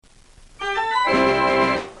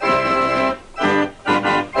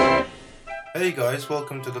Hey guys,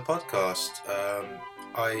 welcome to the podcast.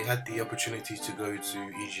 I had the opportunity to go to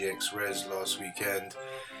EGX Rezzed last weekend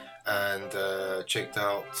and checked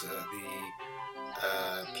out the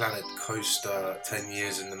Planet Coaster 10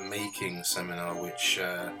 Years in the Making seminar, which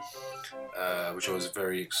I was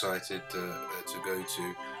very excited to go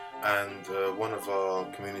to. And one of our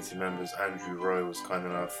community members, Andrew Rowe, was kind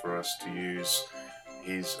enough for us to use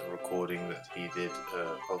his recording that he did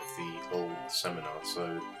of the whole seminar.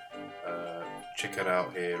 So check it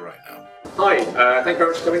out here right now. Hi, thank you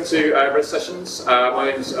very much for coming to Rezzed Sessions. My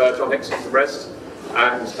name's John Hickson from Rezzed,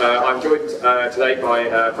 and I'm joined today by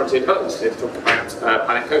Frontier Developments here to talk about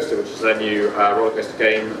Planet Coaster, which is their new roller coaster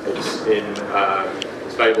game. It's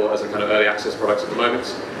available as a kind of early access product at the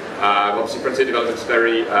moment. Obviously, Frontier Developments is a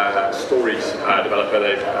very storied developer.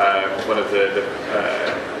 They're one of the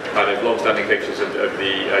kind of long-standing features of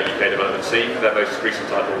the UK development scene. Their most recent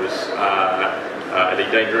title was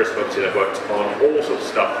Elite Dangerous, but obviously they've worked on all sorts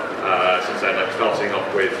of stuff since then, like starting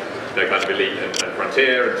off with kind of Elite and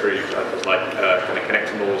Frontier, and through like kind of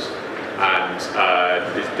Connectimals and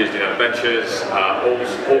Disneyland Adventures, all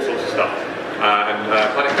sorts of stuff. And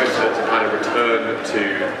Planet Coaster to kind of return to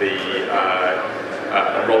the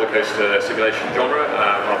roller coaster simulation genre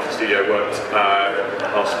after the studio worked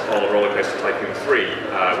on Roller Coaster Tycoon 3,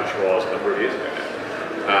 which was a number of years ago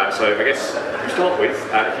now. So I guess to start with,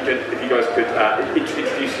 if you guys could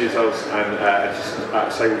introduce yourselves and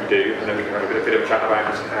just say what you do, and then we can have a bit of a chat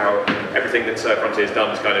about how everything that Frontier's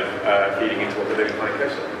done is kind of feeding into what they're doing in Planet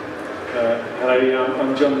Coaster. Hello,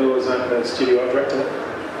 I'm John Laws, I'm the studio art director.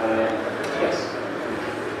 Yes.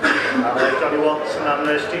 I'm Johnny Watts, and I'm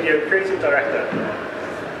the studio creative director.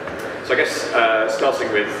 So I guess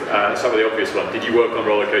starting with some of the obvious one, did you work on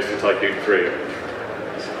Roller Coaster Tycoon 3?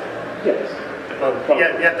 Yes.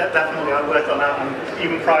 Yeah, definitely. I worked on that, and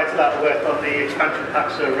even prior to that, I worked on the expansion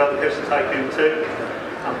packs of Roller Coaster Tycoon 2.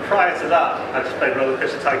 And prior to that, I just played Roller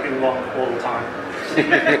Coaster Tycoon 1 all the time.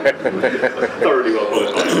 Thoroughly well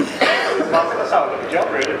qualified. That's how I got the job,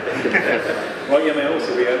 really. Well, yeah, I mean, also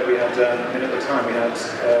we had at the time we had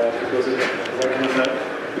people working on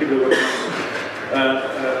people who were working on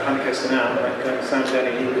Planet Coaster now, like Sam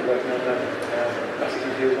Denny, he was working on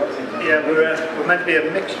Yeah, we're meant to be a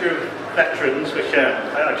mixture of veterans, which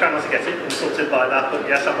I try not to get insulted by that, but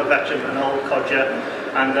yes, I'm a veteran, an old codger,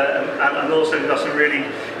 and also we've got some really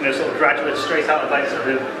sort of graduates straight out of like sort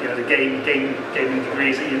of the gaming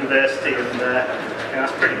degrees at university, and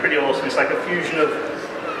that's pretty awesome. It's like a fusion of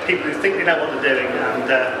people who think they know what they're doing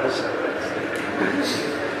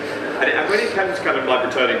And when it comes kind of like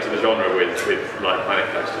returning to the genre with like Planet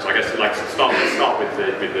Coasters, I guess like start with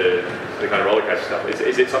the kind of roller coaster stuff.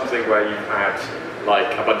 Is it something where you've had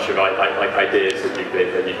like a bunch of like ideas that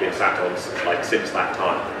you've been sat on like since that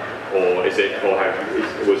time, or was it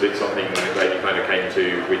something that you kind of came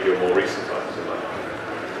to with your more recent times?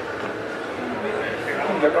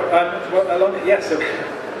 Yes. So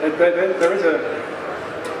there is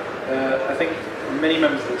I think many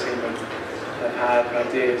members of the team have had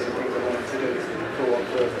ideas and things they wanted to do for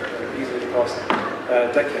easily the past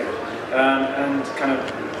decade. And kind of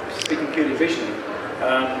speaking purely visually,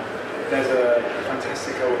 there's a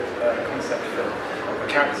fantastic old concept for a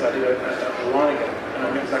character I did a while ago.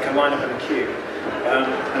 It was like a line-up in a queue.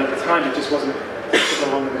 And at the time it just wasn't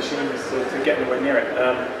possible on the machines to get anywhere near it.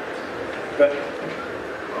 But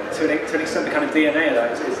to an extent, the kind of DNA of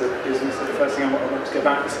that is the first thing I want to go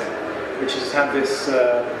back to, which is have this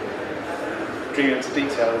dream into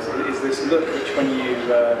detail. Is this look which when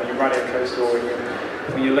you're riding a coaster or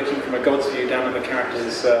when you're looking from a god's view down on the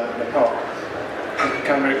characters in the park, you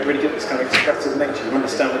kind of really get this kind of expressive nature. You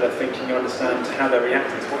understand what they're thinking, you understand how they're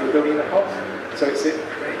reacting to what you're building in the park. So it's an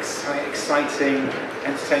exciting,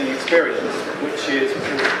 entertaining experience, which is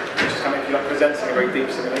kind of, if you like, presenting a very deep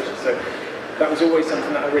simulation. So that was always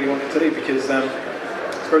something that I really wanted to do, because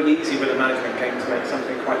it's very easy with a management game to make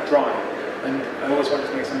something quite dry, and I always wanted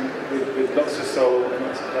to make something with lots of soul and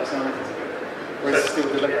lots of personality.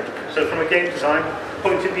 So from a game design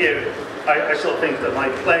point of view, I sort of think that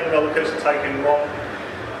like playing Roller Coaster Tycoon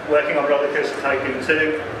 1, working on Roller Coaster Tycoon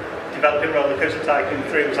 2, developing Roller Coaster Tycoon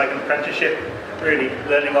 3 was like an apprenticeship, really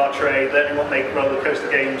learning our trade, learning what make roller coaster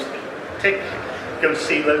games tick, going to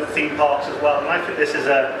see loads of theme parks as well. And I think this is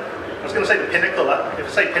I was going to say the pinnacle. If I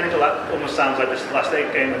say pinnacle, that almost sounds like this is the last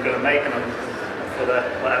game I'm going to make, and I'm for the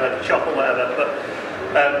chop or whatever. But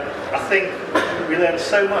I think we learned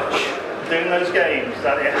so much doing those games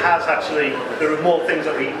that it has actually. There are more things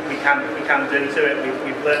that we can do to it.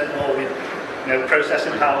 We've learned more.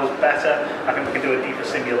 Processing power is better. I think we can do a deeper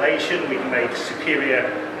simulation. We can make superior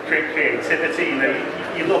creativity.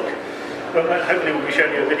 You look hopefully we'll be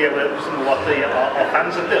showing you a video of some of what our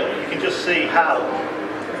fans have built. You can just see how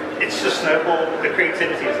it's just snowballed. The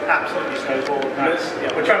creativity is absolutely snowballed.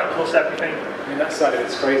 We're trying to plus everything. I mean, that side of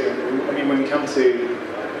it's crazy. I mean, when we come to,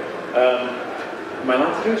 am I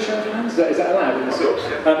allowed to do a show of hands? Is that allowed? Of course,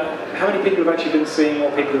 yeah. How many people have actually been seeing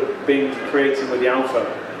what people have been creating with the alpha?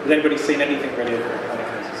 Has anybody seen anything really of Panic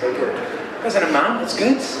Coaster? So good. There's an amount. It's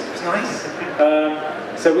good. It's nice.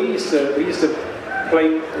 So we used to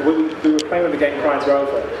play. We were playing with the game prior to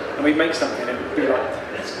alpha, and we'd make something and it'd be like,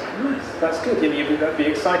 that's quite nice. That's good. That'd be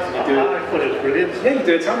exciting. You do. I thought it was brilliant. Yeah, you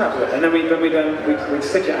do a ton out of it, and then we'd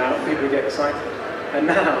stick it out, and people would get excited. And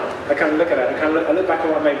now I kind of look at it. I look back at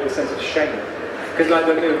what I made with a sense of shame, because like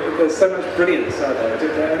there's so much brilliance out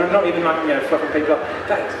there, and I'm not even like fluffing people up.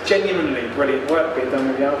 That's genuinely brilliant work being done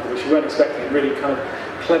with the alpha, which you weren't expecting. Really kind of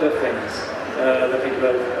clever things that people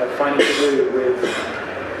are finding to do with.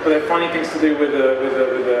 But they're finding things to do with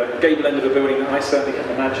a gable end of a building that I certainly can't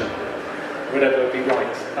imagine would ever be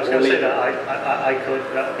right. I was going to say that I could.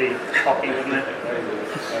 That would be cocky, wouldn't it?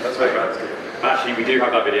 Yeah, that's very good. Actually, we do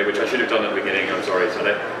have that video, which I should have done at the beginning. I'm sorry. So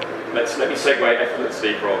let me segue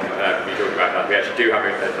effortlessly from me talking about that. We actually do have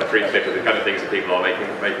a free clip of the kind of things that people are making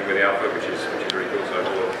with the alpha, which is really cool. So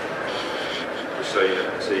we'll just so you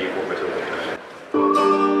see what we're talking about.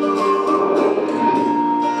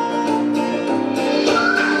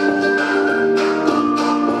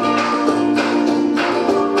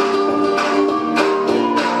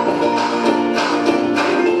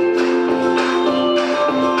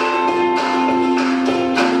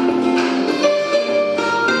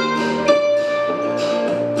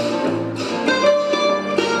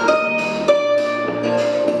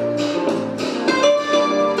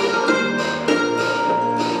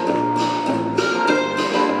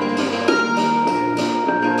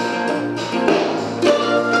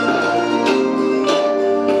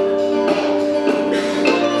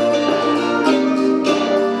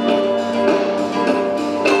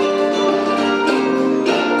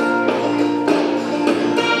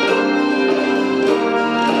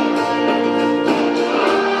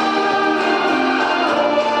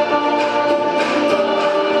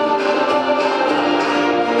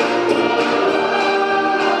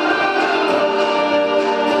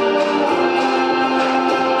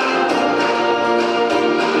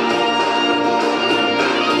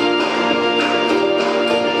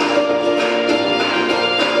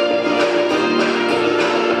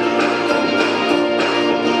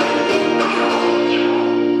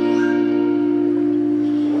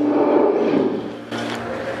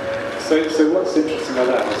 So what's interesting about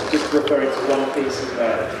that is just referring to one piece in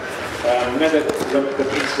there. Remember the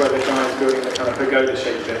piece where the guy's building the kind of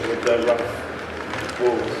pagoda-shaped bit with the rough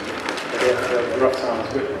walls, the rough tiles.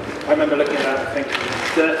 I remember looking at that and thinking,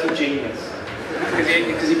 dirty genius,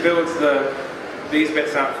 because he builds these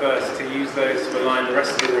bits out first to use those to align the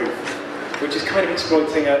rest of the roof, which is kind of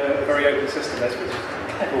exploiting a very open system. That's which is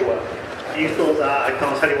clever work. You thought that? I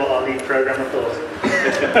can't tell you what our lead programmer thought.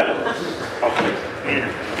 Yeah.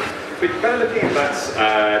 But kind of looking at that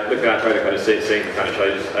trailer, kind of seeing the kind of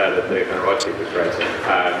shows that the kind of right people are creating,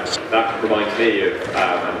 that reminds me of,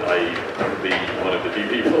 and I would be one of the few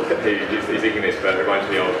people who's thinking this, but it reminds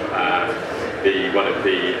me of one of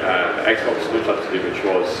the Xbox titles, which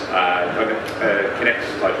was Kinect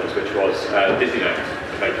titles, which was Disneyland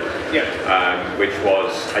titles. Yeah. Which was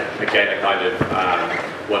again a kind of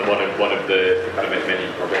one of the kind of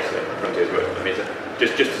many projects that Frontiers worked on. I mean,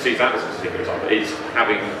 just to see that as a particular example, is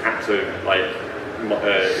having had to like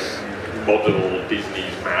model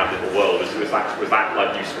Disney's mad little world. Was that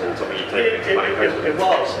like useful? Something you take into Panic Coaster? It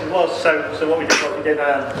was. So what we did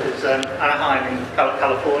is Anaheim in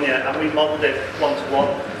California, and we modelled it one to one.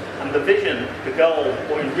 And the vision, the goal,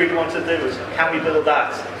 what we really wanted to do was, can we build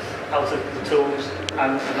that out of the tools?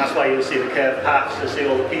 And that's why you'll see the curved paths, you'll see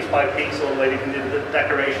all the piece by piece, all the way you can do the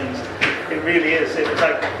decorations. It really is. It was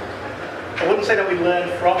like, I wouldn't say that we learned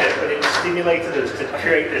from it, but it stimulated us to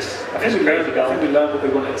create this crazy goal. I think we learned what we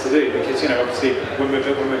wanted to do, because obviously when we're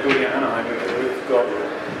building at Anaheim, we've got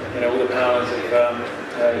all the powers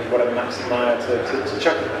of whatever Maximizer to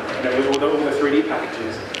chuck it. All the 3D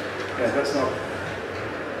packages. Yeah, that's not.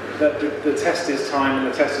 The test is time, and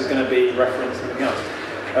the test is going to be reference and everything else.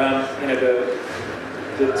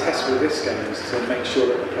 The test with this game is to make sure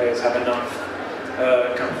that the players have enough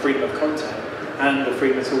kind of freedom of content and the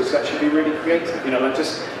freedom of tools to actually be really creative. Like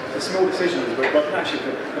just the small decisions, but actually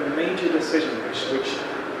the major decision which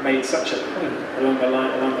made such a point along the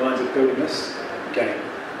lines of building this game.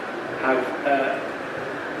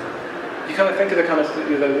 You kind of think of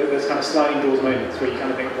those kind of sliding doors moments where you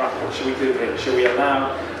kind of think, right, what should we do here? Should we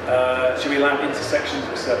allow Should we allow intersections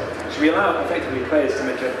of certain things? Should we allow effectively players to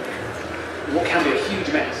make what can be a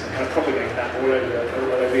huge mess and kind of propagate that all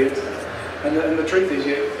over the internet? And the truth is,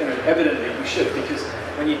 evidently you should, because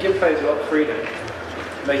when you give players a lot of freedom,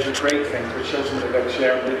 they can create things which ultimately they'll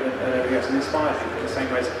share and everything else, and inspire people in the same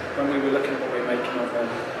way as when we were looking at what we were making on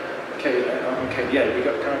KDA, we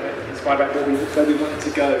got kind of inspired by where we wanted to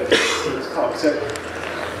go in this park. So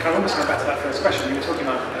kind of almost going back to that first question, you were talking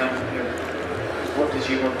about what did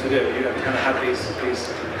you want to do? You kind of had these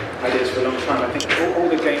ideas for a long time. I think all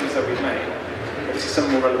the games that we've made, obviously some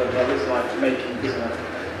more relevant than others, like making, isn't it?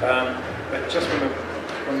 But just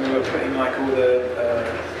when we were putting like all the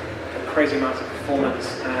crazy amounts of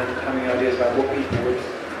performance and having ideas about what people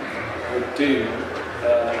would do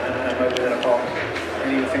and within a park,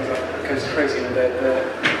 and even things like Coast Crazy,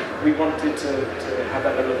 we wanted to have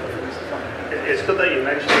that level of performance and fun. It's good that you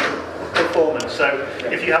mentioned performance. So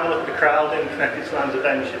if you have a look at the crowd in Connected to Lands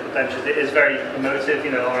Adventures, it is very emotive.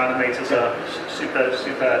 Our animators are super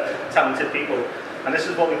talented people. And this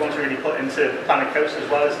is what we want to really put into Planet Coaster as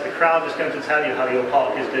well, is the crowd is going to tell you how your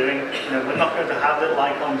park is doing. We're not going to have little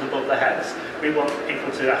icons above their heads. We want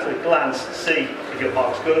people to at a glance see if your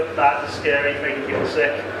park's good, bad, scary, making people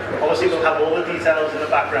sick. Obviously we'll have all the details in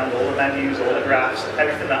the background, all the menus, all the graphs,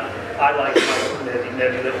 everything that I like in my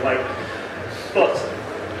nerdy little way. But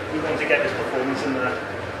we want to get this performance in there.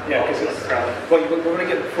 Yeah, because it's the crowd. Well, we want to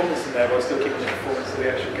get the performance in there while still keeping the performance of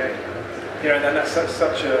the actual game. And that's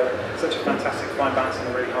such a fantastic fine balance and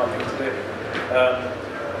a really hard thing to do.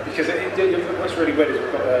 Because what's really weird is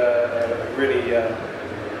we've got a really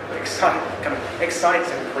exciting,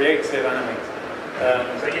 creative animator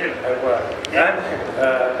at work.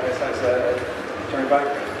 It's Johnny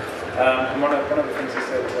Bacca. And one of the things he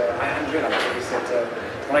said, I hadn't realised, but he said,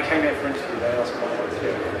 when I came here for an interview, they asked me what I wanted to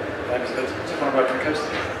do. He said, just want to work on a coaster.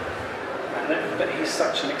 But he's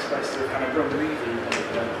such an expressive kind of real movie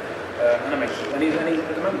animator, and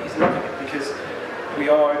at the moment he's loving it, because we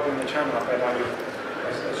are opening the channel up, and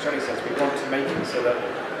as Johnny says, we want to make it so that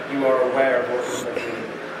you are aware of what is within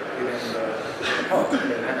the park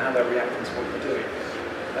and how they're reacting to what you're doing.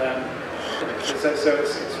 So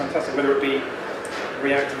it's fantastic, whether it be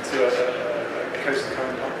reacting to a coaster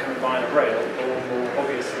coming by on a rail, or more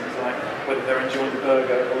obvious things like whether they're enjoying the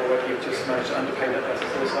burger or whether you've just managed to underpay that person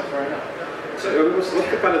for stuff right now. So what's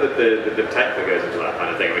the kind of the tech that goes into that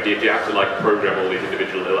kind of thing? I mean, do you have to program all these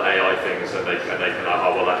individual little AI things and they can that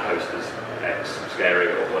host is X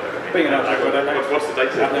scary or whatever? What's the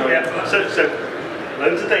data? So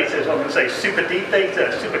loads of data is what I'm going to say. Super deep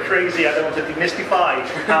data, super crazy. I don't want to demystify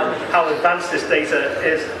how advanced this data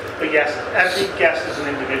is. But yes, every guest is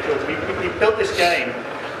an individual. We built this game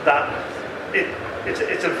that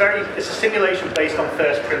it's a simulation based on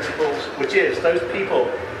first principles, which is those people,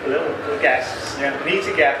 the little guests, need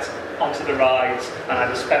to get onto the rides and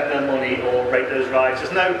either spend their money or rate those rides.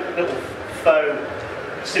 There's no little faux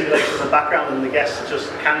simulation in the background, and the guests are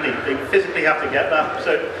just candy. They physically have to get that.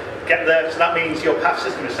 So get there. So that means your path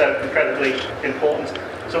system is so incredibly important.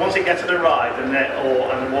 So once they get to the ride and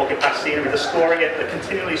they're walking past scenery, they're scoring it, they're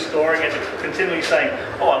continually storing it, they're continually saying,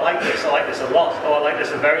 oh, I like this a lot, oh, I like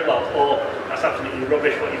this a very lot, or that's absolutely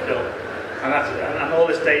rubbish what you've built. And all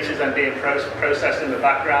this data is then being processed in the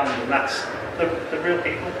background, and that's the real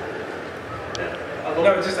people.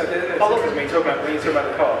 It's interesting when you talk about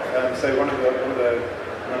the park. So one of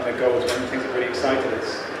the goals, one of the things that really excited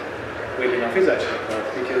us, weirdly enough, is actually the park,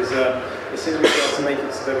 because as soon as we started to make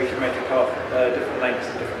it so that we can make a path different lengths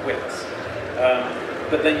and different widths,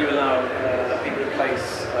 but then you allow people to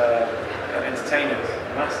place entertainers,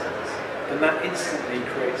 masters, then that instantly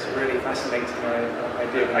creates a really fascinating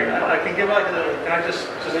idea. I can give like a little. Can I just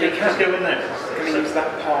go in there? Can we use that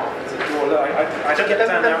part as a door? I get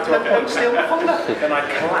down there to a point, and I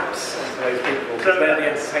collapse onto those people because they're the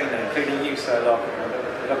entertainer, including you, Sir Larkin.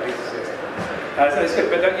 Lovely to see. So it's good,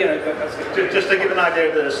 but that's good. Just to give an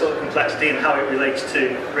idea of the sort of complexity and how it relates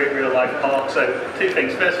to real life park. So two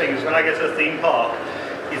things. First thing is when I get to a theme park,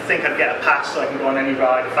 you'd think I'd get a pass so I can go on any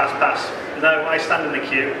ride, a fast pass. No, I stand in the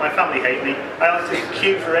queue. My family hate me. I like to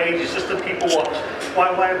queue for ages just to people watch.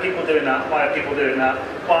 Why are people doing that? Why are people doing that?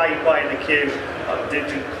 Why in the queue?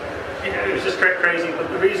 It was just crazy. But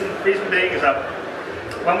the reason being is that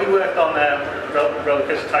when we worked on Roller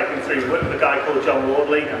Coaster Tycoon 3, we worked with a guy called John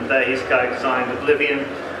Wardley, and he's the guy who designed Oblivion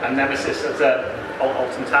and Nemesis at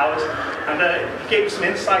Alton Towers. And he gave us some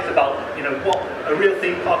insight about what a real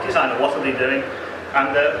theme park designer, what are they doing?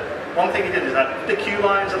 And one thing he did is that the queue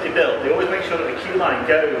lines that they build, they always make sure that the queue line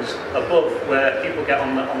goes above where people get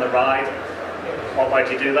on the ride. Why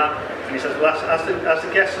do you do that? And he says, well, as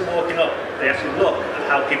the guests are walking up, they actually look at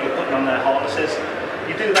how people are putting on their harnesses.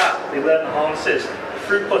 You do that, they learn the harnesses.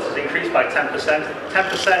 Throughput is increased by 10%.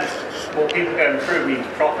 10% more people going through means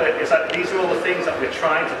profit. It's like these are all the things that we're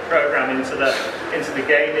trying to program into the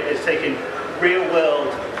game. It is taking real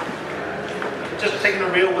world, just taking the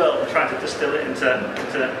real world and trying to distill it into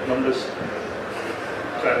numbers.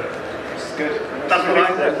 So It's good. that's what I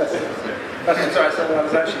do. Sorry, I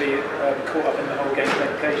was actually caught up in the whole game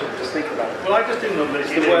application. Just think about it. Well, I just do numbers.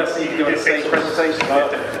 It's the worst thing to do on a stage presentation. You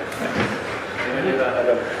don't do that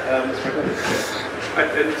ever. It's very good.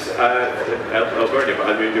 Elsewhere,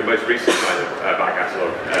 your most recent kind of back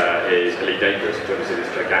catalogue is Elite Dangerous, which obviously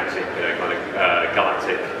this gigantic, kind of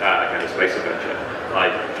galactic kind of space adventure.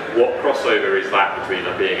 Like, what crossover is that between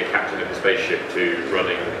being a captain of the spaceship to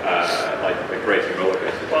running, creating roller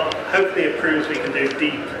coasters? Well, hopefully it proves we can do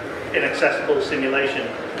deep, inaccessible simulation.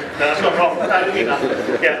 No, that's not wrong. I don't mean that.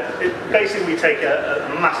 Yeah, basically we take a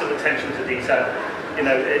massive attention to detail.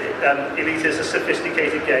 Elite is a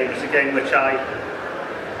sophisticated game. It's a game which I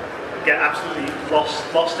get absolutely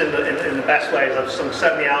lost in the best ways. I've sunk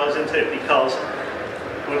so many hours into it because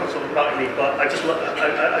we're not talking about Elite, but I just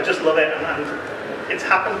love it, and it's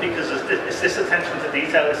happened because it's this attention to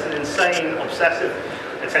detail. It's an insane, obsessive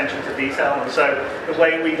attention to detail, and so the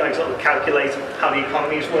way we sort of calculate how the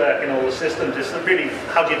economies work in all the systems is really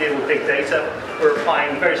how do you deal with big data. We're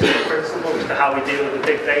applying very similar principles to how we deal with the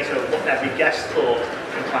big data of what every guest thought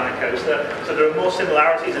in Planet Coaster. So there are more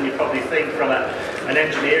similarities than you probably think from an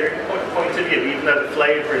engineering point of view, even though the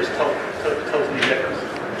flavour is totally different.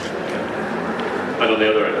 And on the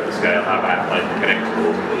other end of the scale, how about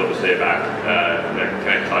connectables? There's obviously about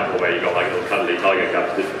Connect Title where you've got little cuddly tiger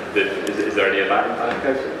cubs. Is there any of that in Planet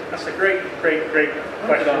Coaster? That's a great question.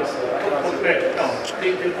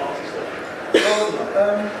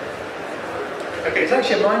 Okay, it's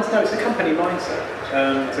actually a mindset. No, it's a company mindset.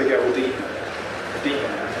 To get all deep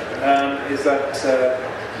is that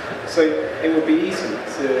so it would be easy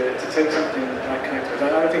to take something like Connectables. I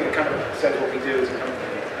don't think it kind of says what we do as a company.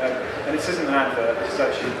 And this isn't an advert, this is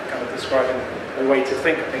actually kind of describing a way to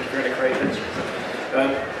think, I think, if you're in a creative industry.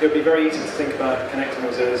 It would be very easy to think about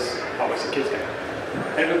Connectables as, it's a kids game.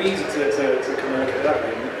 And it would be easy to communicate it that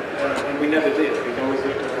way. And we never did. We always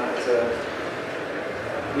looked at that,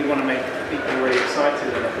 we want to make people really excited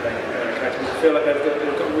about playing Connectables. I feel like they've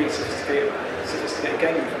got a really sophisticated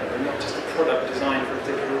game in front of them, not just a product designed for a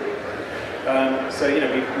particular audience. So,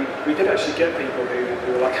 we did actually get people who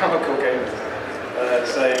were like hardcore gamers.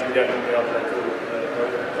 Saying we don't think we are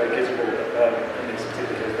very visible in these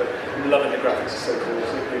particular cases, but I'm loving the graphics are so cool.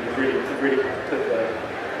 So we really put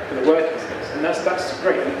the work into this, and that's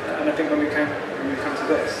great. And I think when we come to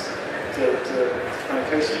this, to Planet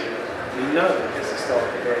Coaster, we know that this is the start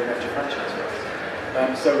of a very major franchise for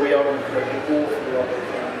us. So we are going to put an awful lot of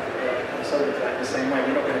soul into that in the same way.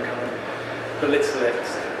 We're not going to come and belittle it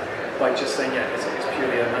by just saying, it's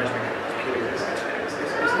purely a management game, it's purely this.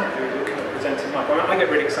 It's not really presenting much. I get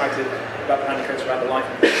really excited about Planet Coaster, about the life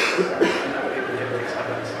of it, and other people get really excited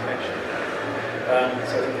about this information.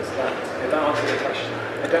 So I think it's that. If that answers the question,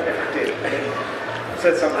 I don't know if it did. I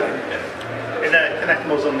said something. In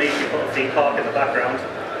Connectables on these, you put a theme park in the background.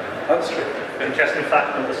 That's true. Interesting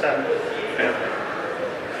fact, number 7. Yeah.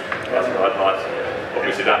 That's nice.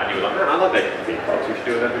 Obviously that, and you were like, I like making theme parks, we should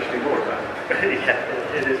do more of that.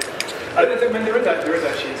 Yeah, it is. I don't think there is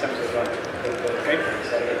actually in terms of the gameplay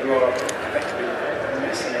side, that you are effectively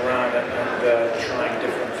messing around and trying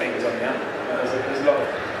different things on the app. There's a lot of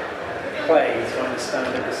play to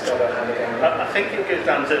understand and discover how the game works. I think it goes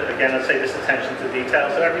down to, again, I'd say this attention to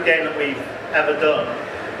detail. So every game that we've ever done,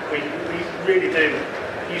 we really do.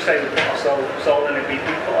 You say we put our soul in it, we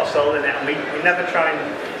put our soul in it, and we never try and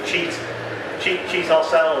cheat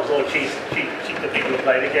ourselves or cheat the people who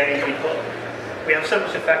play the game. We have so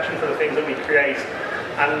much affection for the things that we create,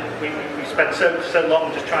 and we spend so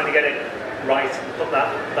long just trying to get it right and put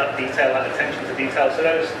that detail, that attention to detail. So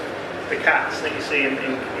the cats that you see in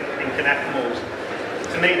Connectables,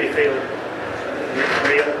 to me they feel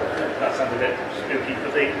real. That sounds a bit spooky,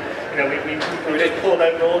 but we just poured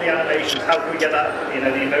over all the animations. How can we get that, the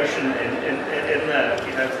emotion in there?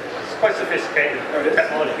 It's quite sophisticated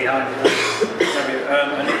technology behind it.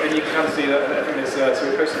 And you can see that. I think there's so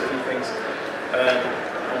we posted a few things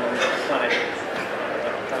on Planet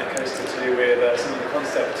Coaster to do with some of the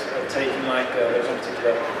concept of taking there's one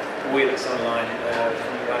particular boy that's online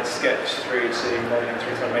from sketch through to modelling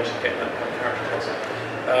through to animation, getting that kind of character across.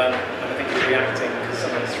 And I think he's reacting because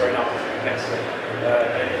someone's thrown up next to him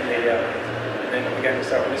in the game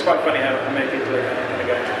itself. And it's quite funny how many people are kind of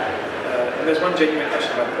going. And there's one genuine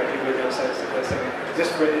question about it. People are going to say,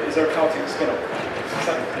 is there a cartoon spin-off?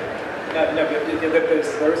 No, but there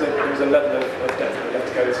is a level of depth that we have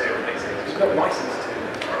to go to in these things. We've got license to.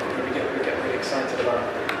 We get really excited about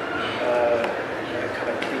kind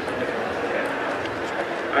of deep looking at it.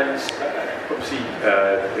 And obviously,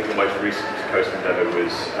 I think the most recent coast endeavour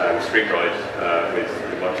was Spring Ride with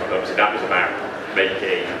Microsoft. Obviously, that was about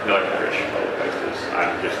making nightmarish roller coasters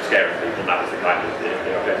and just scaring people, and that was the kind of the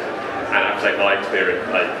objective. And I have to say, my experience,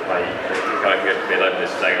 I kind of get to be alone in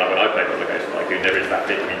this saying, like when I play roller coaster tycoon, there is that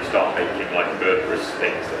bit where you start making like murderous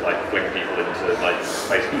things that like fling people into like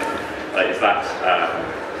space.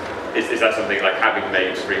 Is that something like having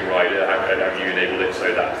made Spring Rider, have you enabled it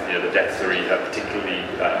so that the deaths are particularly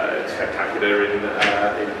spectacular in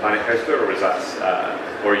Planet Coaster, or is that,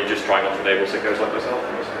 or are you just trying not to enable sickos like myself?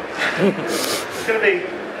 It's going to be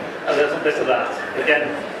a little bit of that.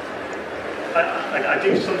 Again, I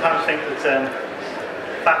do sometimes think that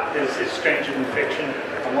fact is stranger than fiction,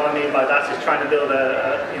 and what I mean by that is trying to build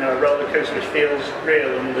a roller coaster which feels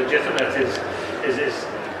real and legitimate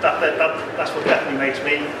that's what definitely makes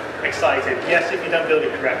me excited. Yes, if you don't build it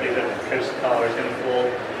correctly, the coaster car is going to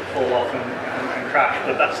fall off and crash,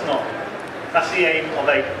 but that's the aim of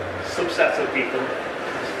a subset of people,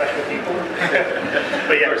 special people.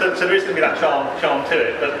 But yeah, so there is going to be that charm to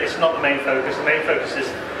it, but it's not the main focus. The main focus is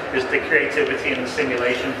the creativity and the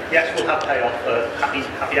simulation. Yes, we'll have payoff for happy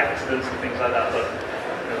accidents and things like that, but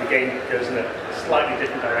the game goes in a slightly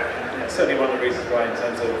different direction. Yeah, certainly one of the reasons why, in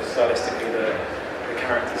terms of stylistically, the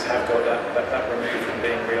characters have got that removed from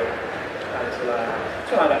being real, and to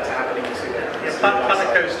allow that to happen. You see that. Yeah, Planet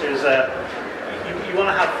Coaster is you want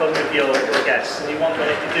to have fun with your guests, and you want them,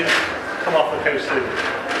 if you do come off a coaster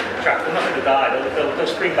track, they're not going to die. They'll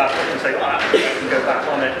spring back up and say, "Oh, I can go back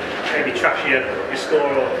on it." Maybe trash your score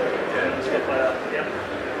or stuff like that. Yeah.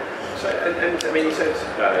 So, and I mean, you said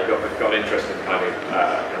you got an interest in kind of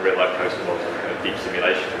real life coaster models and kind of deep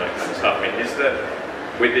simulation and that kind of stuff. I mean, is the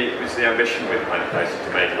ambition with Planet Coaster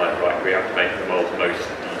to make like we have to make the world's most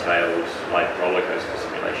detailed like roller coaster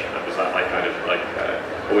simulation? And was that like kind of like,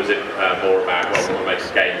 or was it more about we want to make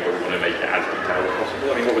a game but we want to make it as detailed as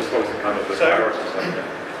possible? I mean, what was the kind of the priority?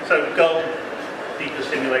 So goal, deepest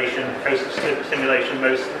simulation, coaster simulation,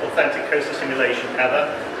 most authentic coaster simulation ever.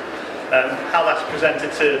 How that's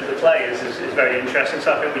presented to the players is very interesting.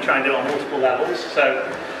 So I think we try and do it on multiple levels. So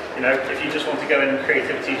if you just want to go in and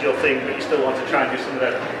creativity is your thing, but you still want to try and do some of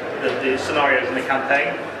the scenarios in the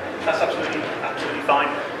campaign, that's absolutely fine.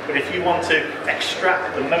 But if you want to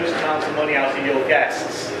extract the most amount of money out of your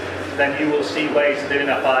guests, then you will see ways of doing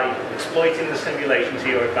that by exploiting the simulation to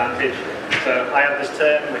your advantage. So I have this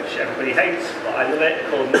term which everybody hates, but I love it,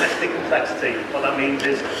 called domestic complexity. What that means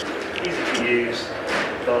is easy to use,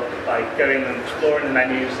 but by going and exploring the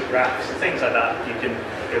menus, the graphs, and things like that, you can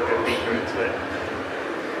go deeper into it.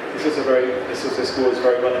 This also scores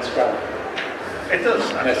very well in Scrabble. It does,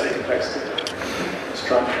 Domestic complexity. Let's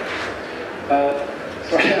try.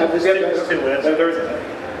 It's 2 words. No, there isn't.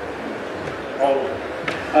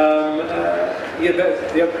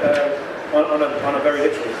 On a very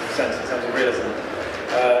literal sense in terms of realism.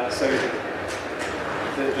 So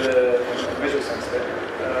the visual sense of it,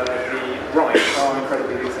 the rides are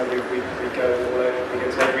incredibly detailed. We go all over, we go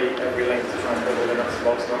to every length to try and build all the nuts and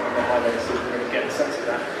bolts on the highway, so we can get a sense of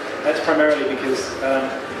that. That's primarily because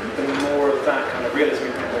the more of that kind of realism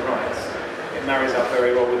we put in the rides, it marries up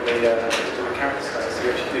very well with the character styles. So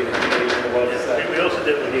you actually do believe in the world itself. We also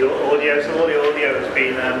do it with the audio. So all the audio has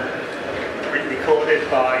been recorded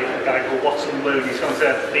by a guy called Watson Bloom. He's gone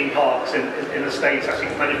to theme parks in the States.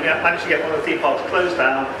 Actually managed to get one of the theme parks closed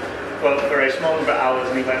down for a small number of hours,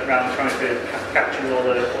 and he went around trying to capture all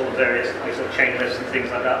the various sort of chain lifts and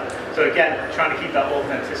things like that. So again, trying to keep that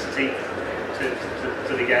authenticity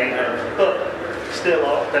to the game, but still,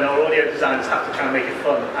 then our audio designers have to try and make it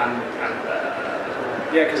fun and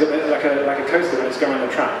yeah, because like a coaster when it's going on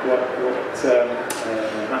the track, what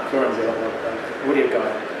Matt Florenz, the audio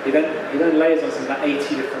guy, he then layers on some about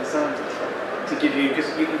 80 different sounds to give you, because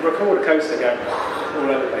you can record a coaster going all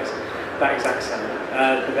over the place, that exact sound,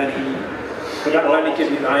 but that will only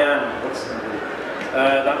give you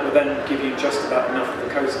that will then give you just about enough of the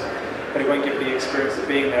coaster, but it won't give you the experience of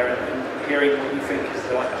being there and hearing what you think is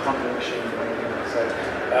like a humming machine or anything. So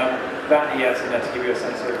that he has in there to give you a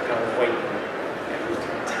sense of kind of weight and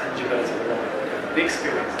tangibility of the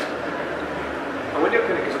experience. I wonder if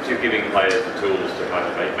because you're giving players the tools to kind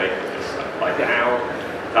of make this stuff, like how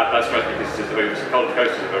that's supposed to be because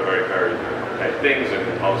coasters are very, very things and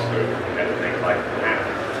also things like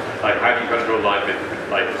how do you kind of draw a line with,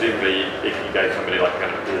 like, presumably if you gave somebody like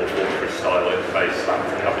kind of a Dwarf Fortress style interface, that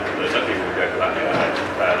would come into some people would go for that,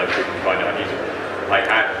 like people find it unusual. Like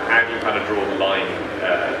how do you kind of draw the line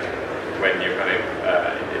when you're kind of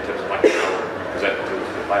in terms of like how you present the tools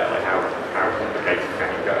to the player, like how complicated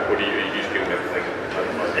can you go? Or do you just give them everything?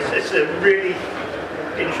 It's a really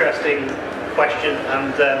interesting question,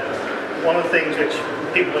 and one of the things which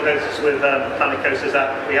people will notice with Planet Coaster is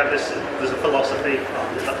that we have there's a philosophy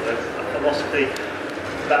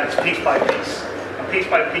that it's piece by piece. And piece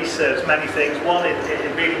by piece serves many things. One, it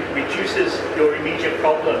really reduces your immediate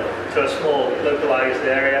problem to a small localized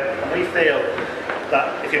area, and we feel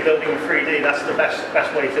that if you're building in 3D, that's the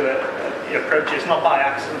best way to approach it. It's not by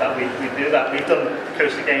accident that we do that. We've done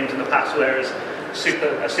coaster games in the past where it's a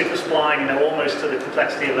super spline, almost to the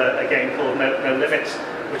complexity of a game called No Limits,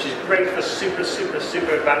 which is great for super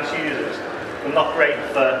advanced users, but not great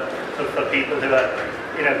for people who are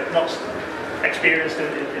not experienced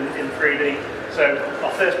in 3D. So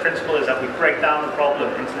our first principle is that we break down the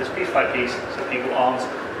problem into this piece by piece, so people aren't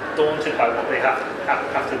daunted by what they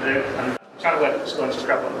have to do. And trying to work going to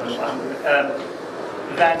scrap on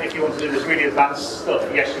then if you want to do this really advanced stuff,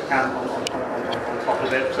 yes you can on top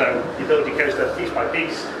of it. So you build your coaster piece by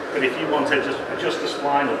piece, but if you want to just adjust the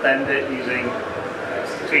spline or bend it using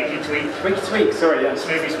tweaky, sorry, yeah.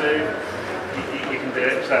 smooth, you can do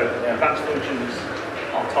it. So advanced functions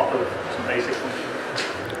on top of some basic functions.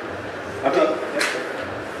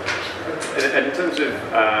 And in terms of,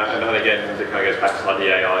 and again, it kind of goes back to like the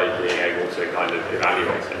AI being able to kind of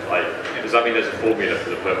evaluate it. Like, does that mean there's a formula for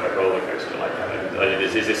the perfect roller coaster like that? And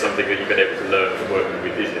is this something that you've been able to learn from working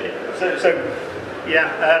with Disney? I'm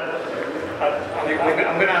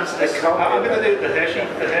going to answer this. I'm going to do the Hershey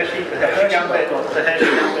gambit.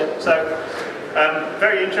 So,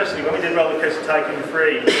 very interestingly, when we did Roller Coaster Tycoon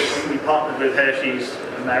 3, we partnered with Hershey's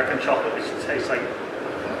American chocolate, which tastes like.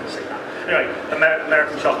 Anyway,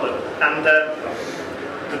 American chocolate, and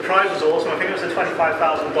the prize was awesome. I think it was a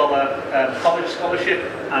 $25,000 college scholarship,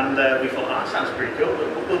 and we thought, that sounds pretty cool.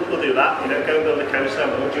 We'll do that. Go and build a coaster,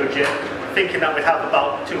 and we'll judge it. Thinking that we'd have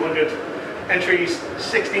about 200 entries.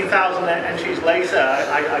 16,000 entries later,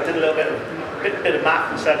 I did a little bit of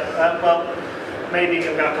math and said, well, maybe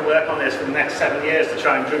I'm going to have to work on this for the next 7 years to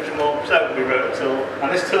try and judge them all. So we wrote a tool,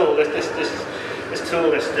 and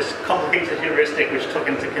this complicated heuristic which took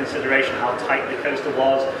into consideration how tight the coaster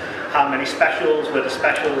was, how many specials, were the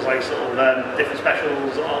specials like sort of different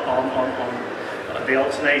specials on the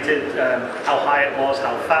alternated, how high it was,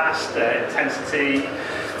 how fast, intensity,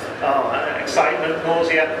 excitement,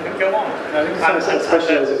 nausea, we can go on. I think it's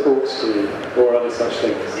special as a corkscrew or other such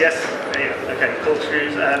things. Yes, okay,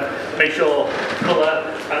 corkscrews, made sure colour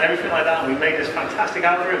and everything like that, and we made this fantastic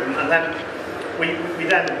algorithm, and then we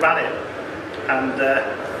then ran it. And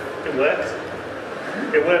it worked.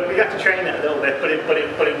 We had to train it a little bit, but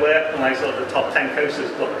it worked. And like sort of the top 10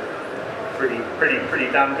 coasters look pretty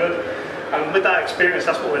damn good. And with that experience,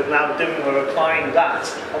 that's what we're now doing. We're applying that.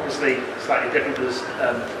 Obviously, slightly different because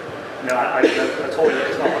a toilet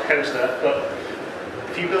is not a coaster. But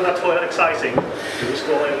if you build that toilet exciting, it will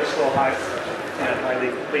score high.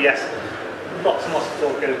 Highly. But yes. Lots and lots of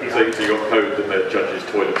thought goes behind. So you got code that the judges'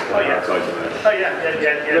 toilets are outside of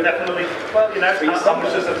there? Definitely. Well, how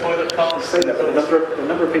much does a toilet cost? You say that, but the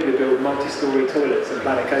number of people who build multi-storey toilets in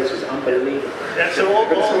Planet Coaster is unbelievable. Yeah, so all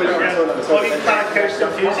these Planet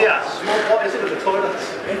Coaster enthusiasts, what is it with the toilets?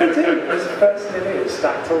 It's the first thing they do is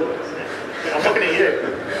stack toilets. I'm looking at you.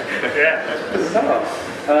 Yeah. Bizarre.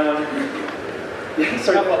 Yeah,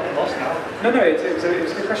 sorry. I've got lost now. No, it was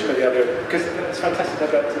a good question about the algorithm, because it's fantastic to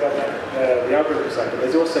have the algorithm side, but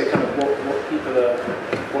there's also kind of what people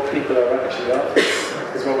are actually after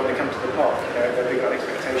as well when they come to the park. They've got an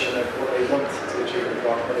expectation of what they want to achieve in the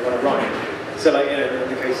park, what they want to ride. So, like in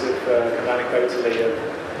the case of anecdotally,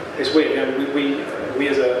 it's weird. We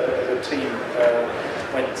as a team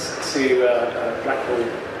went to Blackpool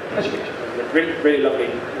Pleasure Beach. Really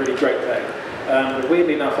lovely, really great day. But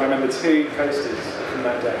weirdly enough, I remember two coasters from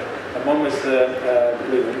that day. And one was the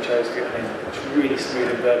blue one, which I was getting in, which was really smooth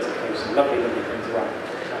inverted coaster, lovely thing to ride.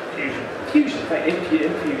 Infusion,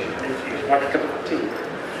 like a cup of tea.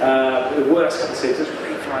 The worst cup of tea, just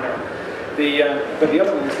really flying around. But the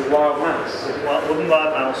other one was the Wild Mouse. Wooden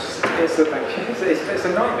Wild Mouse. It's a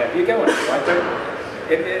nightmare. You go on it, right?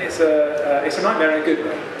 It's a nightmare in a good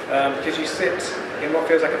way, because you sit in what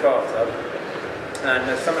feels like a bathtub. And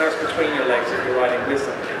there's someone else between your legs if you're riding with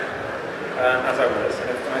somebody, as I was,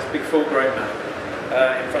 and a nice big full-grown man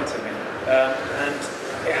in front of me. And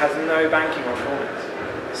it has no banking on corners.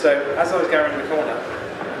 So as I was going around the corner,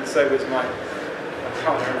 and so was my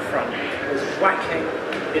partner in front, was whacking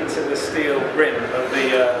into the steel rim of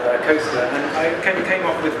the coaster, and I came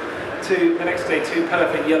off with the next day, 2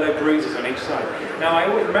 perfect yellow bruises on each side. Now, I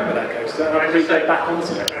always remember that coaster, and I replay back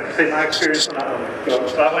onto it. I think my experience on that one.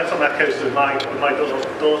 So I went on that coaster with my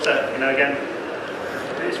daughter. Again,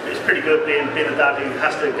 it's pretty good being a dad who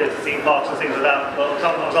has to go to theme parks and things like that. But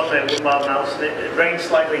I was on there with miles and hours, and it rained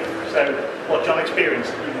slightly. So what John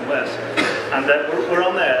experienced, even worse. And we're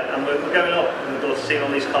on there, and we're going up, and the daughter's seeing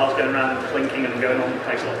all these cars going around and blinking and going on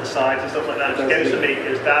like off the sides and stuff like that. And she goes to me,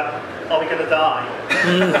 goes, "Dad, are we going to die?"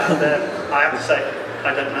 And I have to say,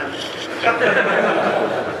 "I don't know."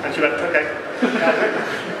 And she went, "Okay."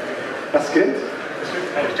 That's good.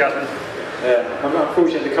 That was Jasmine. Yeah,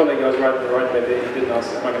 unfortunately, the colleague I was riding the right with, he didn't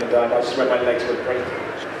ask, "Am I going to die?" I just read my legs were breaking.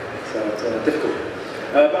 So it's difficult.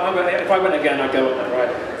 But if I went again, I'd go on that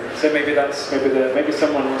ride. So maybe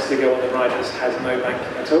someone wants to go on the ride that has no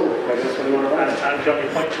banking at all. Maybe that's what they want to ride. And John,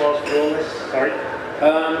 your point was for all this? Sorry.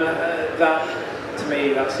 That to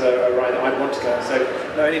me, that's a ride that I'd want to go on. So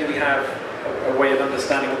not only do we have a way of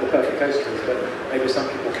understanding what the perfect coaster is, but maybe some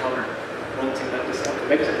people come wanting that discomfort.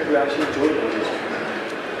 Maybe some people actually enjoy it.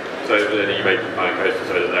 So then you make planning coasters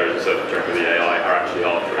so that there is a certain trick with the AI are actually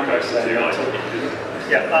hard for a coaster to like.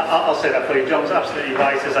 Yeah, I'll say that for you. John's absolutely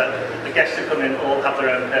right, is that the guests who come in all have their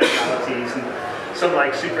own personalities, and some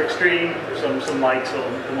like super extreme, some like sort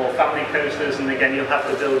of the more family coasters, and again you'll have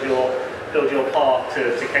to build your park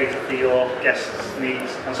to cater for your guests'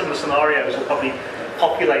 needs. And some of the scenarios will probably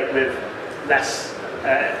populate with less,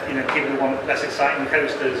 people who want less exciting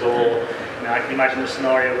coasters, or I can imagine a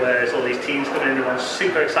scenario where there's all these teams coming in who want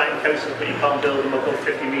super exciting coasters, but you can't build them above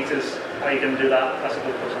 50 metres. How are you going to do that? That's a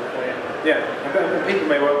good puzzle for you. Yeah, and people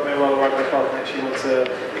may well ride their park and actually want to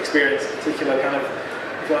experience a particular kind of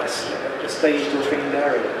a staged or themed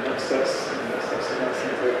area, and that's a nice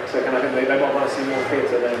thing to kind of think they might want to see more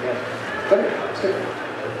theatre then. Yeah, it's good.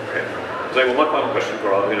 Okay. So, my final question,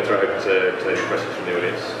 I'm going to throw it open to any questions from the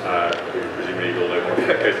audience, who presumably will know more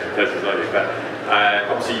about coasters than I do. But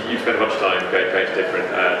obviously, you've spent a bunch of time going to different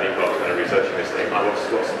theme parks and researching this thing.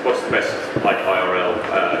 What's the best IRL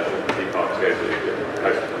theme park to go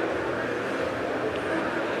to?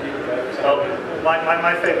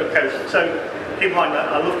 My favourite coaster. So keep in mind that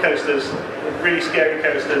I love coasters, really scary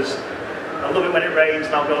coasters. I love it when it rains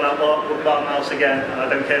and I'll go on that garden house again, and I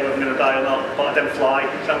don't care whether I'm going to die or not, but I don't fly.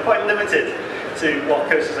 So I'm quite limited to what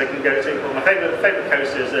coasters I can go to. But my favourite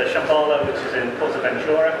coaster is Shambhala, which is in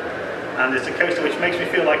Portaventura, and it's a coaster which makes me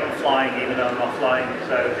feel like I'm flying even though I'm not flying.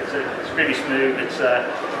 So it's really smooth, it's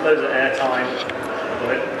loads of air time. I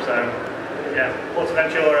love it. So yeah,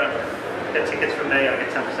 Portaventura. Get tickets from me, I get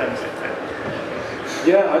 10%.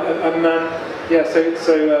 Yeah, I'm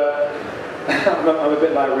a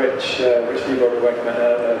bit like Rich Newbold working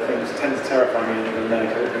on things tend to terrify me in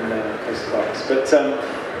coaster parks. But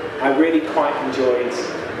I really quite enjoyed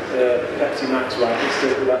Pepsi Max ride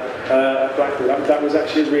at Blackpool. That was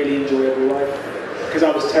actually a really enjoyable ride because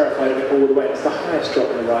I was terrified of it all the way. It's the highest drop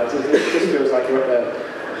in the ride. It just feels like you're up there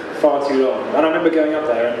far too long. And I remember going up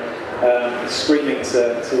there and screaming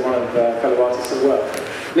to one of the fellow artists at work,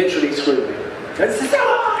 literally screaming. And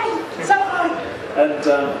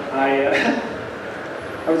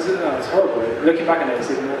I was horrible. Looking back on it, it's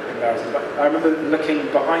even more embarrassing. But I remember looking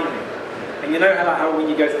behind me, and you know how when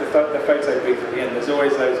you go to the photo booth at the end, there's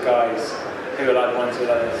always those guys who are like the ones who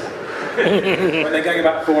are like this. When they're going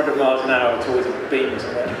about 400 miles an hour towards the beams,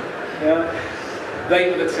 they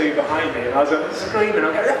were the two behind me, and I was screaming.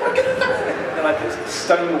 I'm going, "Oh my goodness!" And I just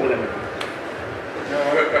stonewalling them.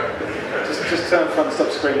 Just turn front and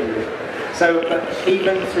stop screaming. So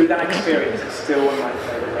even through that experience, it's still one of my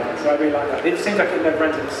favourite rides. So I really like that. It seems like it never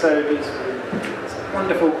ends. It's so beautiful. It's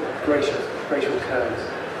wonderful, gracious curves.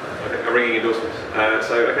 Okay, ringing endorsements. Thank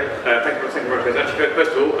you very much. Actually,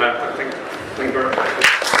 first of all, thank you very much.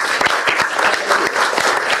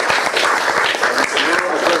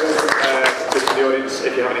 The audience,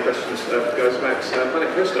 if you have any questions for guys about Planet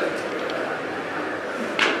Coaster.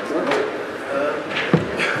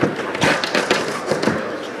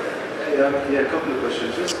 Yeah, a couple of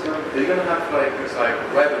questions. Just, are you going to have things like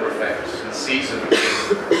weather effects and seasons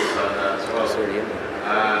as well?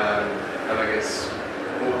 And I guess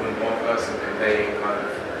more than one person can they kind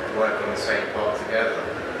of work on the same part together?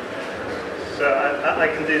 So I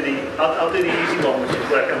can do I'll do the easy one, which is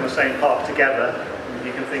working on the same part together.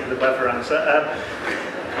 You can think of the weather answer.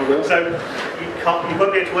 So you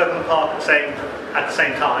won't be able to work on the park at the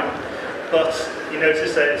same time, but you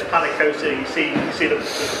notice that it's Planet Coaster. You see the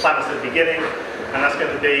planets at the beginning, and that's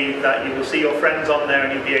going to be that you will see your friends on there,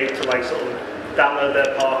 and you'll be able to sort of download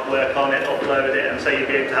their park, work on it, upload it, and so you'll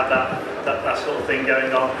be able to have that sort of thing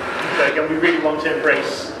going on. So again, we really want to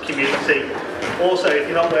embrace community. Also, if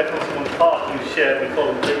you're not working on someone's park, you can share, we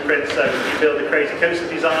call them blueprints. So if you build a crazy coaster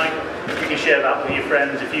design, you can share that with your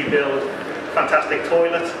friends. If you build a fantastic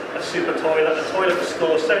toilet, a super toilet, a toilet that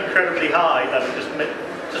scores so incredibly high that it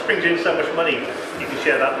just brings you in so much money, you can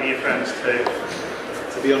share that with your friends too.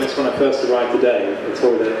 To be honest, when I first arrived today, the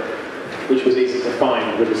toilet, which was easy to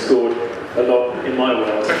find, would have scored a lot in my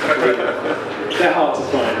world. They're hard to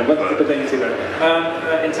find, but then you see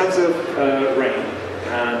that. In terms of rain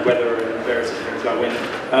and weather and various things like wind,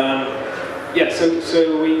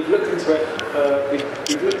 so we've looked into it.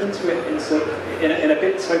 We've looked into it in a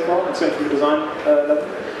bit so far, and certainly from the design level.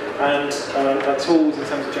 And our tools in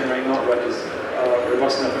terms of generating artwork is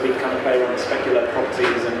robust enough that we can kind of play around with specular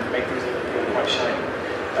properties and make things look quite shiny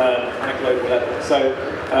on a global level. So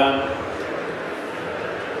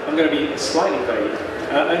I'm going to be slightly vague,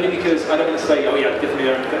 only because I don't want to say, oh yeah, definitely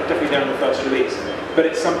there on the first release, but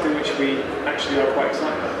it's something which we actually are quite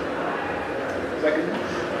excited about. Is that good?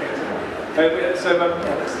 That's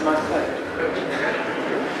a nice play.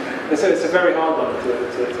 It's a very hard one to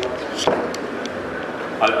answer.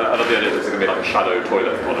 I love the idea that it's going to be like a shadow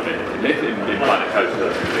toilet economy in Planet Coaster.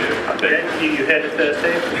 I think. Yeah, you heard it first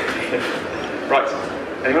here. Right,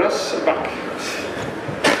 anyone else? Back.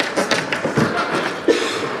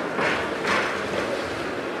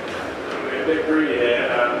 Big Brew here.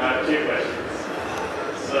 I have two questions.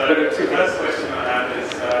 So the first question I have is,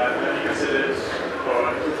 have you considered,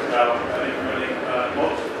 or talked about, implementing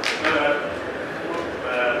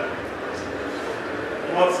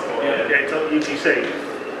mod support? Yeah, it's on UGC.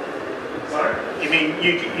 Sorry? You mean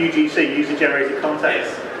UGC, user-generated content? Yes.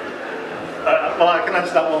 Well, I can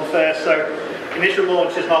answer that one first. So, initial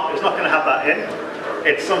launch is not going to have that in.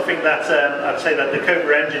 It's something that I'd say that the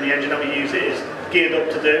Cobra engine, the engine that we use, is geared up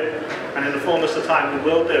to do, and in the fullness of time we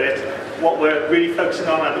will do it. What we're really focusing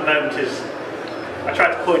on at the moment is, I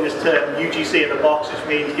tried to coin this term, UGC in the box, which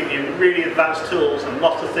means giving you really advanced tools and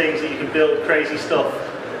lots of things that you can build crazy stuff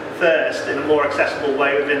first in a more accessible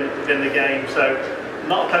way within the game. So,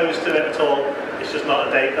 not opposed to it at all. It's just not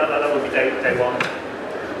a date. That would be day one.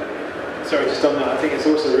 Sorry, just on that, I think it's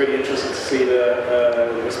also really interesting to see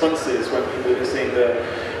the responses when people are seeing the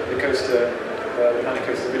coaster, the Planet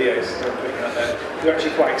Coaster videos that I'm putting out there. They're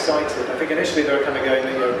actually quite excited. I think initially they were kind of going,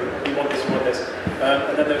 we want this,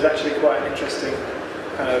 and then there was actually quite an interesting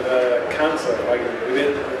kind of counter argument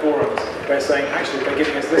within the forums, where saying actually they're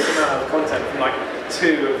giving us this amount of content from like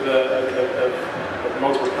two of the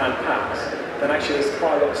multiple planned packs, then actually there's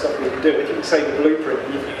quite a lot of stuff we can do. If you can say the blueprint,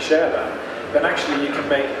 and you can share that, then actually you can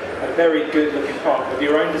make a very good looking park with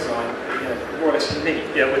your own design, more or less unique.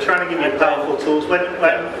 Yeah, we're trying to give you powerful tools. When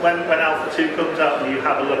Alpha 2 comes out and you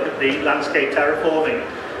have a look at the landscape terraforming,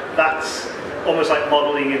 that's almost like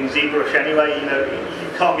modelling in ZBrush anyway.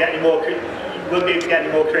 You can't get any more, you won't be able to get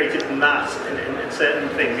any more creative than that in certain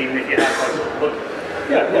things, even if you have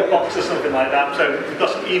like box or something like that. So we've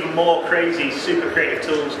got some even more crazy, super creative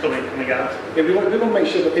tools coming out. Yeah, we want to make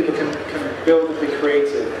sure that people can build and be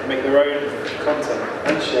creative, make their own content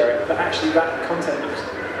and share it, but actually that content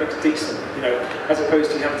looks decent, as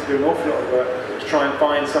opposed to you having to do an awful lot of work to try and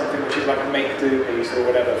find something which is like a make-do piece or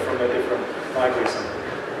whatever from a different library or something.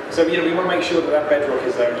 So we want to make sure that bedrock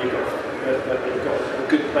is there and you've got a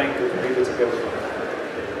good playing field for people to build from.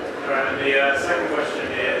 Right, and the second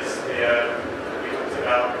question is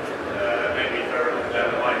about maybe further down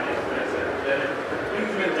the line the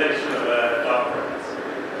implementation of dark rides.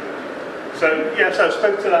 So I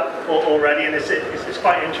spoke to that already, and it's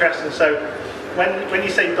quite interesting. So when you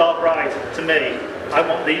say dark ride, to me, I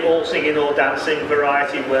want the all singing, all dancing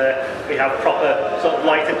variety where we have proper sort of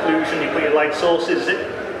light occlusion. You put your light sources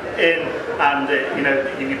in, and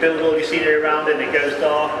you build all your scenery around it, and it goes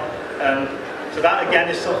dark. So that again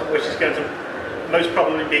is something which is going to most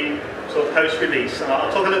probably be sort of post-release, and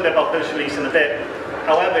I'll talk a little bit about post-release in a bit.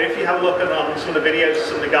 However, if you have a look at some of the videos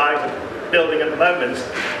some of the guys are building at the moment,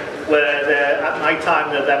 where they're at night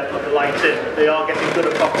time, they're then put the lights in, they are getting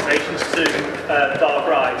good approximations to dark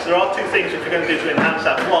rides. There are two things which we're going to do to enhance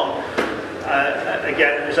that. One,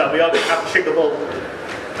 again, is that we are going to have triggable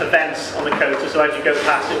events on the coaster, so as you go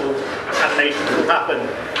past it, animations will happen.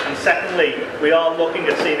 And secondly, we are looking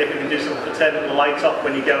at seeing if we can do something for turning the lights off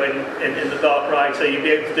when you go in the dark ride, so you'll be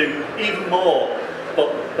able to do even more.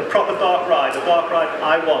 But the proper dark ride, the dark ride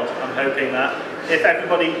I want, I'm hoping that if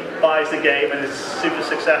everybody buys the game and it's super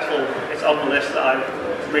successful, it's on the list that I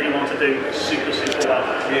really want to do super well.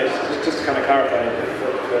 Yeah, just to kind of clarify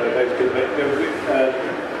for those people,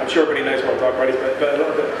 I'm sure everybody knows what a dark ride is, but a lot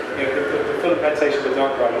of the full implementation of a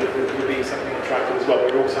dark ride would be something attractive as well.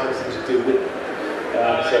 There are all kinds of things to do with it.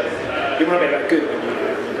 So you want to make that good when you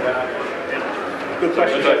go out. Good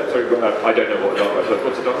question. Sorry, I don't know what a dark ride is.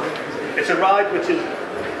 What's a dark ride? It's a ride which is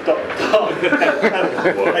dark.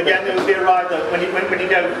 Again, it would be a ride that when you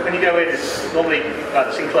go in, it's normally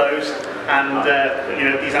it's enclosed, and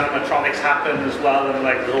these animatronics happen as well, and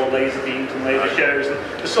like there's all laser beams and laser shows. And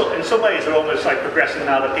in some ways, they're almost like progressing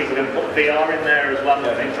now that people are going to put VR in there as well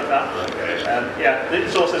and things like that.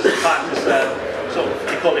 It's also sometimes sort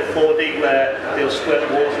of, you call it 4D, where they'll squirt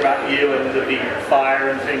water at you and there'll be fire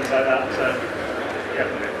and things like that. So, yeah.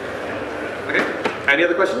 Okay. Any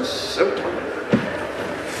other questions?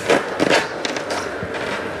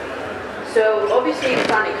 So obviously in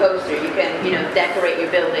Planet Coaster you can, decorate your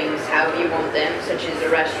buildings however you want them, such as a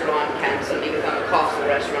restaurant can suddenly become a Costa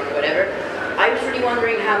restaurant or whatever. I was really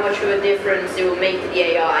wondering how much of a difference it will make to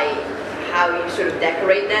the AI, how you sort of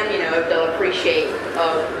decorate them, if they'll appreciate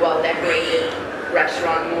a well-decorated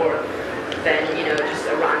restaurant more than, just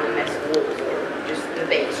a random mess of walls or just the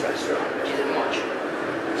base restaurant, which isn't much.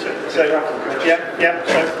 So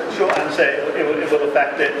short answer, it will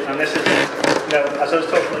affect it, and this is, as I was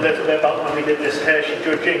talking a little bit about when we did this Hershey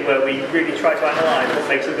judging, where we really try to analyse what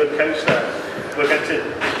makes a good coaster. We're going to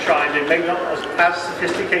try and do maybe not as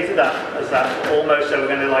sophisticated as that, almost. So we're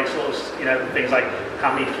going to things like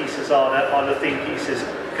how many pieces are the theme pieces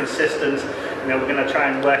consistent. We're going to try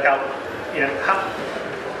and work out, how.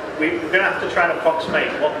 We're going to have to try and approximate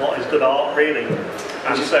what is good art, really.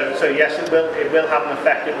 And so yes, it will have an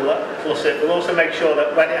effect. Plus, it will also make sure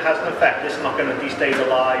that when it has an effect, it's not going to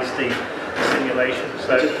destabilise the simulation.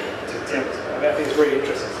 So, I think it's really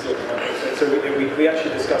interesting to talk about this. So we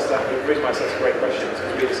actually discussed that. The reason why I said it's a great question is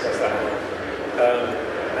because we discussed that.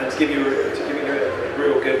 And to give you a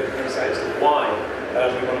real good insight as to why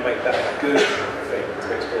we want to make that a good thing to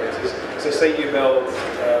experience. So say you build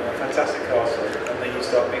a fantastic castle, and then you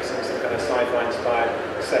start mixing some kind of sci-fi inspired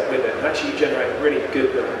set with it, and actually you generate a really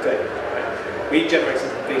good looking thing. Right? We generate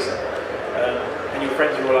something decent, and your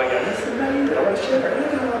friends are all like, "Yeah, this is amazing. I want to share it.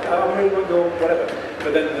 I really want your whatever."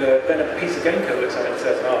 But then a piece of game code looks at it and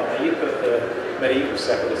says, "Oh, now you put the medieval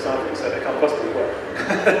set with the sci-fi set. It can't possibly work."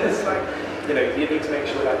 It's like, you need to make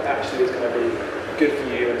sure that actually is going to be good for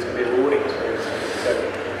you and it's going to be a rewarding experience.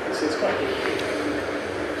 So it's quite good.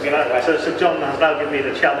 So John has now given me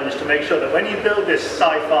the challenge to make sure that when you build this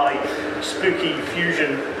sci-fi spooky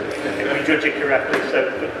fusion, we judge it correctly. So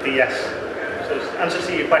the yes. So answer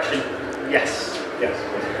to your question, yes. Yes.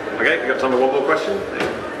 Okay, we've got time for one more question.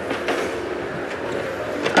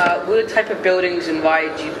 Will the type of buildings and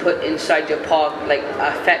rides you put inside your park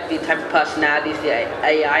affect the type of personalities the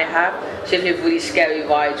AI have? So if you have really scary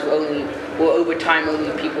rides, will over time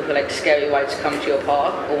only people who like scary rides come to your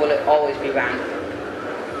park, or will it always be random?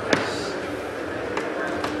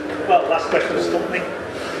 Well, last question stumped me.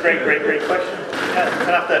 Great question. Yeah, I'm going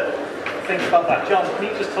to have to think about that. John, can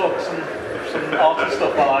you just talk some arty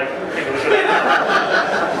stuff while I think of a good answer?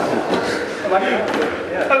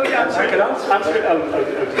 Oh, yeah, answer it. Answer it.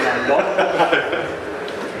 Design John.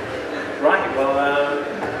 Right, well,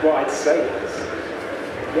 what I'd say is,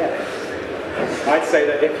 I'd say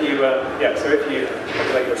that if you,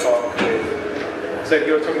 populate your park with, so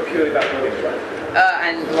you're talking purely about buildings, right?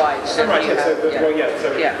 And rides. So right, before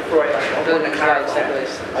buildings, rides,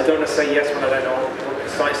 I don't want to say yes when I don't know what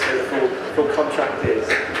precisely the full contract is.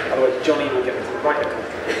 Otherwise, Johnny will get me to write a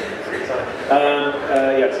contract.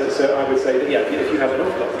 So I would say that if you have an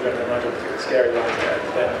awful lot of adrenaline and scary rides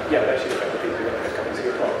there, then that should affect the people that are coming to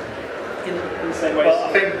your park. In the same way. Well,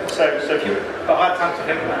 I think so. If you, I had time to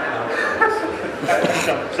think about it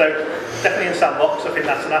now. So definitely in Sandbox, I think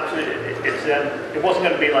that's an absolute. It wasn't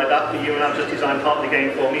going to be like that, but you and I've just designed part of the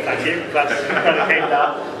game for me. Thank you. Glad it came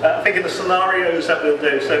down. I think in the scenarios that we'll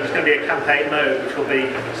do, so there's going to be a campaign mode, which will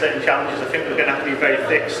be certain challenges. I think we're going to have to be very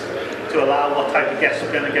fixed to allow what type of guests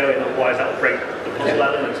are going to go in, otherwise that will break the puzzle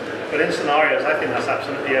elements. But in scenarios, I think that's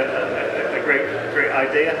absolutely a great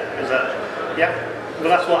idea. Is that Well,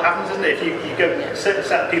 that's what happens, isn't it? If you go, a certain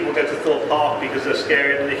set of people go to Thorpe Park because they're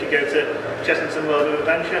scary, and if you go to Chessington World of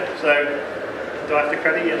Adventure. So, do I have to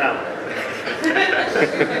credit you now?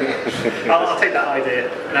 I'll take that idea.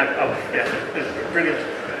 No, brilliant.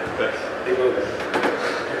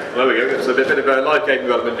 Well, there we go. So a bit of live game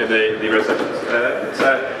development in the Rezzed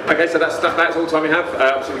sessions. Okay, so that's all the time we have.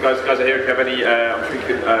 Obviously, the guys are here. If you have any, I'm sure you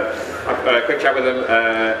can have a quick chat with them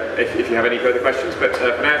if you have any further questions. But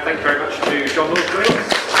for now, thank you very much to John Law for joining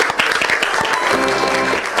us.